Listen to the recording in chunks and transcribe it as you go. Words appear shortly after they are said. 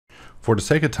For the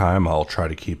sake of time, I'll try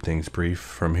to keep things brief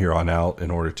from here on out in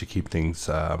order to keep things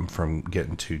from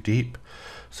getting too deep.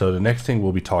 So the next thing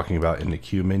we'll be talking about in the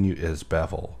Cube menu is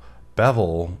Bevel.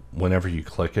 Bevel, whenever you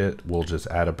click it, will just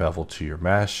add a bevel to your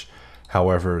mesh.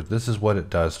 However, this is what it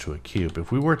does to a cube.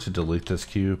 If we were to delete this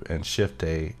cube and Shift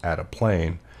A, add a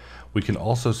plane, we can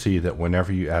also see that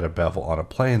whenever you add a bevel on a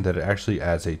plane, that it actually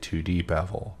adds a 2D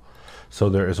bevel. So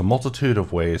there is a multitude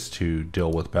of ways to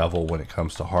deal with bevel when it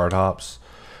comes to hard hops.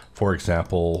 For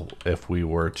example, if we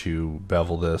were to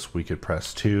bevel this, we could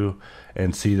press 2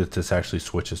 and see that this actually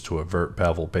switches to a vert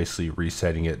bevel, basically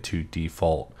resetting it to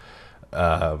default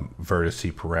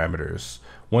vertice parameters.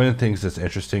 One of the things that's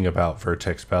interesting about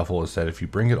vertex bevel is that if you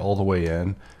bring it all the way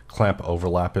in, clamp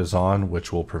overlap is on,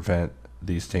 which will prevent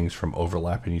these things from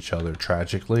overlapping each other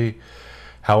tragically.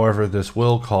 However, this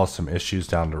will cause some issues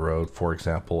down the road. For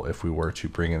example, if we were to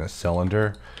bring in a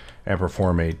cylinder and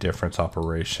perform a difference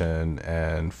operation,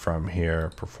 and from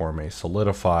here perform a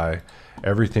solidify,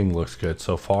 everything looks good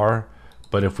so far.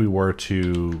 But if we were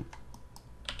to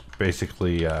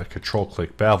basically control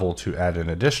click bevel to add an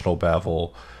additional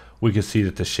bevel, we can see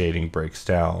that the shading breaks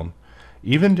down.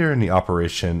 Even during the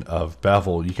operation of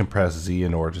bevel, you can press Z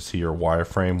in order to see your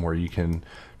wireframe, where you can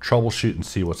troubleshoot and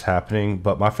see what's happening.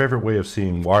 But my favorite way of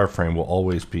seeing wireframe will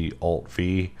always be Alt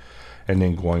V and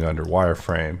then going under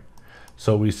wireframe.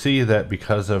 So we see that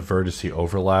because of vertice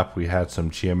overlap, we had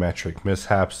some geometric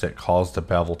mishaps that caused the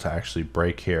bevel to actually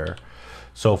break here.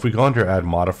 So if we go under add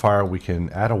modifier, we can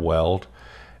add a weld.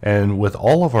 And with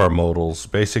all of our modals,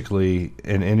 basically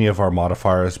in any of our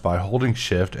modifiers, by holding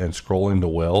shift and scrolling the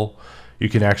wheel, you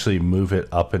can actually move it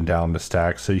up and down the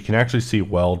stack. So you can actually see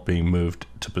weld being moved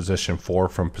to position 4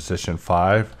 from position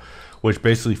 5, which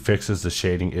basically fixes the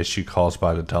shading issue caused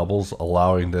by the doubles,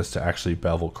 allowing this to actually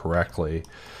bevel correctly.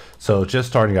 So just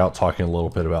starting out talking a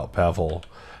little bit about bevel.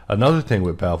 Another thing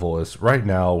with bevel is right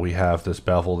now we have this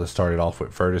bevel that started off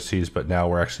with vertices, but now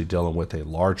we're actually dealing with a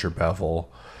larger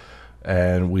bevel.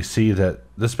 And we see that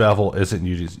this bevel isn't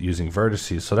using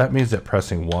vertices, so that means that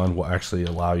pressing 1 will actually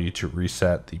allow you to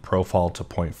reset the profile to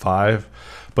 0.5,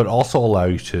 but also allow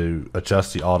you to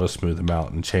adjust the auto smooth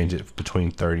amount and change it between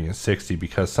 30 and 60,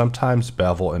 because sometimes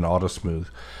bevel and auto smooth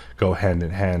go hand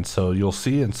in hand. So you'll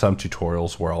see in some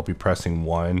tutorials where I'll be pressing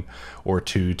 1 or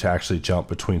 2 to actually jump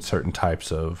between certain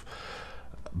types of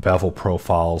bevel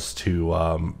profiles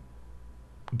to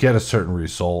get a certain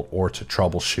result or to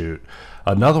troubleshoot.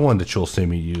 Another one that you'll see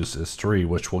me use is 3,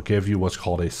 which will give you what's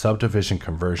called a subdivision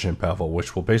conversion bevel,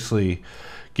 which will basically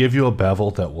give you a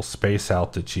bevel that will space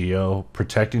out the geo,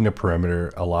 protecting the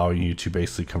perimeter, allowing you to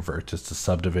basically convert this to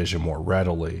subdivision more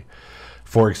readily.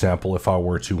 For example, if I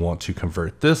were to want to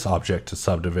convert this object to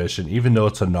subdivision, even though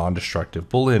it's a non-destructive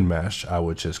Boolean mesh, I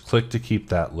would just click to keep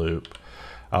that loop.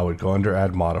 I would go under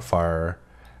add modifier,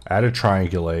 add a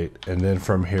triangulate, and then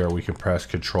from here we can press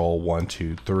Control 1,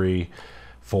 2, 3,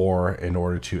 4 in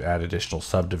order to add additional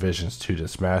subdivisions to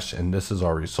this mesh, and this is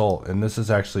our result. And this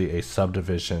is actually a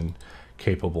subdivision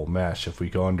capable mesh. If we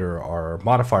go under our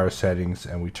modifier settings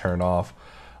and we turn off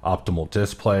optimal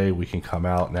display, we can come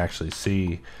out and actually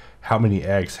see how many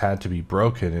eggs had to be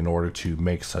broken in order to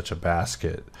make such a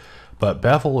basket. But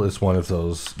bevel is one of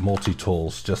those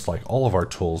multi-tools, just like all of our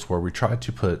tools, where we try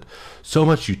to put so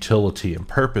much utility and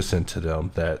purpose into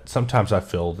them that sometimes I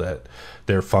feel that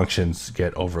their functions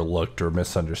get overlooked or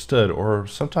misunderstood, or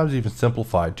sometimes even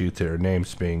simplified due to their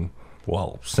names being,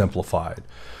 well, simplified.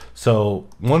 So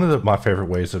one of my favorite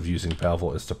ways of using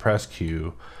bevel is to press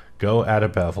Q, go add a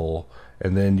bevel,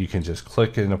 and then you can just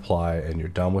click and apply, and you're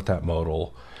done with that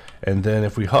modal. And then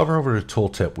if we hover over the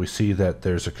tooltip, we see that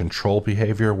there's a control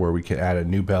behavior where we can add a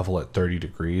new bevel at 30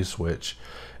 degrees, which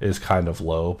is kind of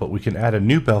low, but we can add a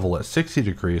new bevel at 60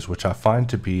 degrees, which I find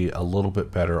to be a little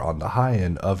bit better on the high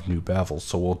end of new bevels.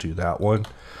 So we'll do that one.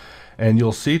 And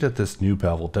you'll see that this new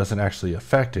bevel doesn't actually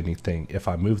affect anything. If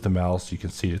I move the mouse, you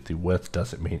can see that the width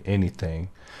doesn't mean anything.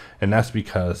 And that's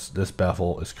because this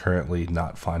bevel is currently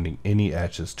not finding any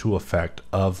edges to affect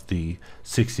of the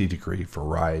 60-degree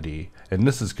variety. And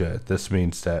this is good. This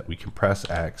means that we can press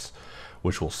X,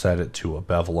 which will set it to a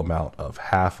bevel amount of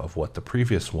half of what the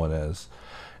previous one is.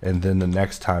 And then the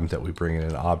next time that we bring in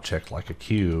an object like a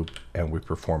cube and we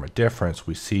perform a difference,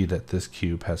 we see that this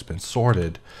cube has been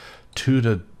sorted to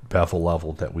the bevel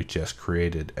level that we just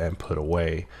created and put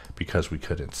away because we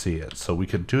couldn't see it. So we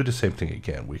could do the same thing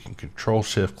again. We can Control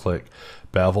Shift click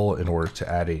bevel in order to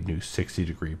add a new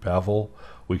 60-degree bevel.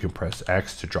 We can press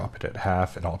X to drop it at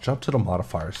half, and I'll jump to the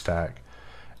modifier stack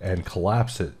and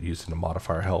collapse it using the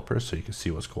modifier helper so you can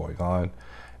see what's going on.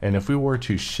 And if we were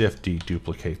to Shift D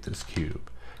duplicate this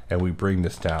cube and we bring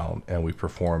this down and we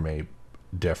perform a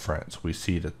difference. We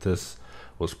see that this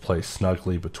was placed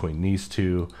snugly between these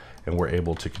two, and we're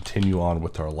able to continue on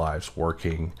with our lives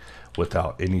working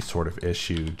without any sort of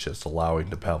issue, just allowing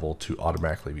the bevel to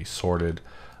automatically be sorted,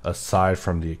 aside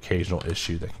from the occasional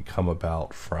issue that can come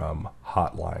about from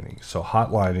hot lining. So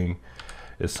hot lining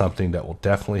is something that will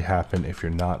definitely happen if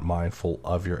you're not mindful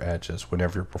of your edges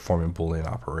whenever you're performing Boolean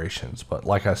operations. But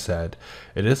like I said,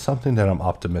 it is something that I'm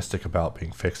optimistic about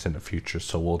being fixed in the future,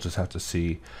 so we'll just have to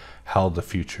see how the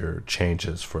future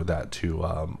changes for that to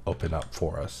open up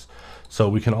for us. So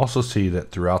we can also see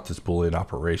that throughout this Boolean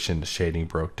operation, the shading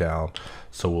broke down.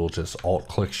 So we'll just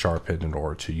Alt-click Sharpen in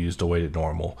order to use the weighted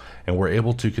normal, and we're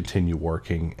able to continue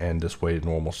working, and this weighted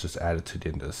normal is just added to the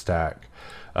end of the stack.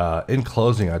 In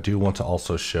closing, I do want to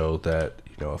also show that,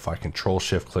 if I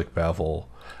Control-Shift-Click Bevel,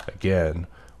 again,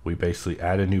 we basically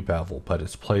add a new bevel, but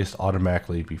it's placed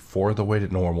automatically before the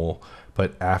weighted normal,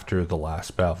 but after the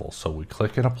last bevel. So we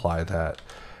click and apply that,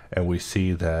 and we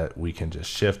see that we can just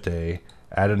Shift-A,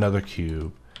 add another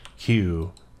cube,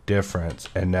 Q, difference,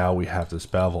 and now we have this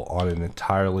bevel on an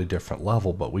entirely different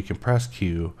level, but we can press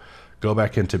Q, go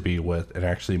back into B width, and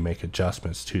actually make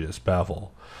adjustments to this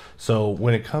bevel. So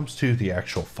when it comes to the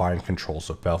actual fine controls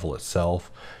of bevel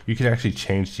itself, you can actually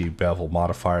change the bevel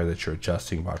modifier that you're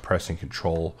adjusting by pressing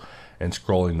Control and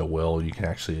scrolling the wheel. You can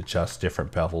actually adjust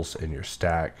different bevels in your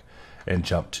stack and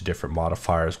jump to different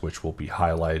modifiers, which will be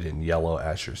highlighted in yellow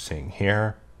as you're seeing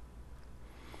here.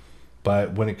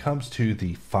 But when it comes to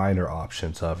the finer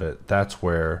options of it, that's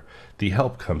where the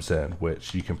help comes in,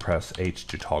 which you can press H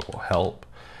to toggle help.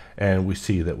 And we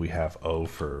see that we have O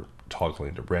for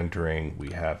toggling the rendering.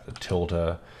 We have the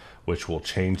tilde, which will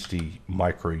change the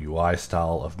micro UI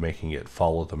style of making it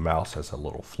follow the mouse as a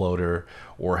little floater,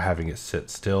 or having it sit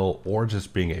still, or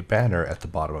just being a banner at the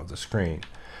bottom of the screen.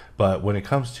 But when it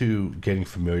comes to getting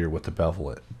familiar with the bevel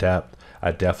at depth,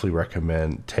 I definitely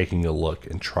recommend taking a look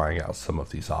and trying out some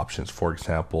of these options. For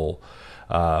example,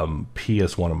 P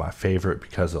is one of my favorite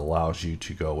because it allows you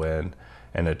to go in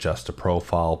and adjust a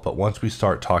profile. But once we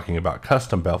start talking about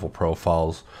custom bevel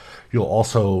profiles, you'll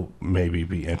also maybe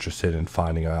be interested in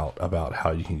finding out about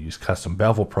how you can use custom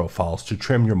bevel profiles to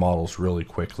trim your models really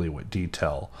quickly with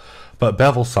detail. But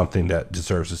bevel's something that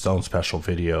deserves its own special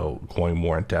video going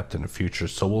more in depth in the future,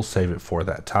 so we'll save it for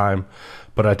that time.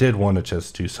 But I did want to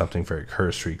just do something very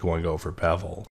cursory going over bevel.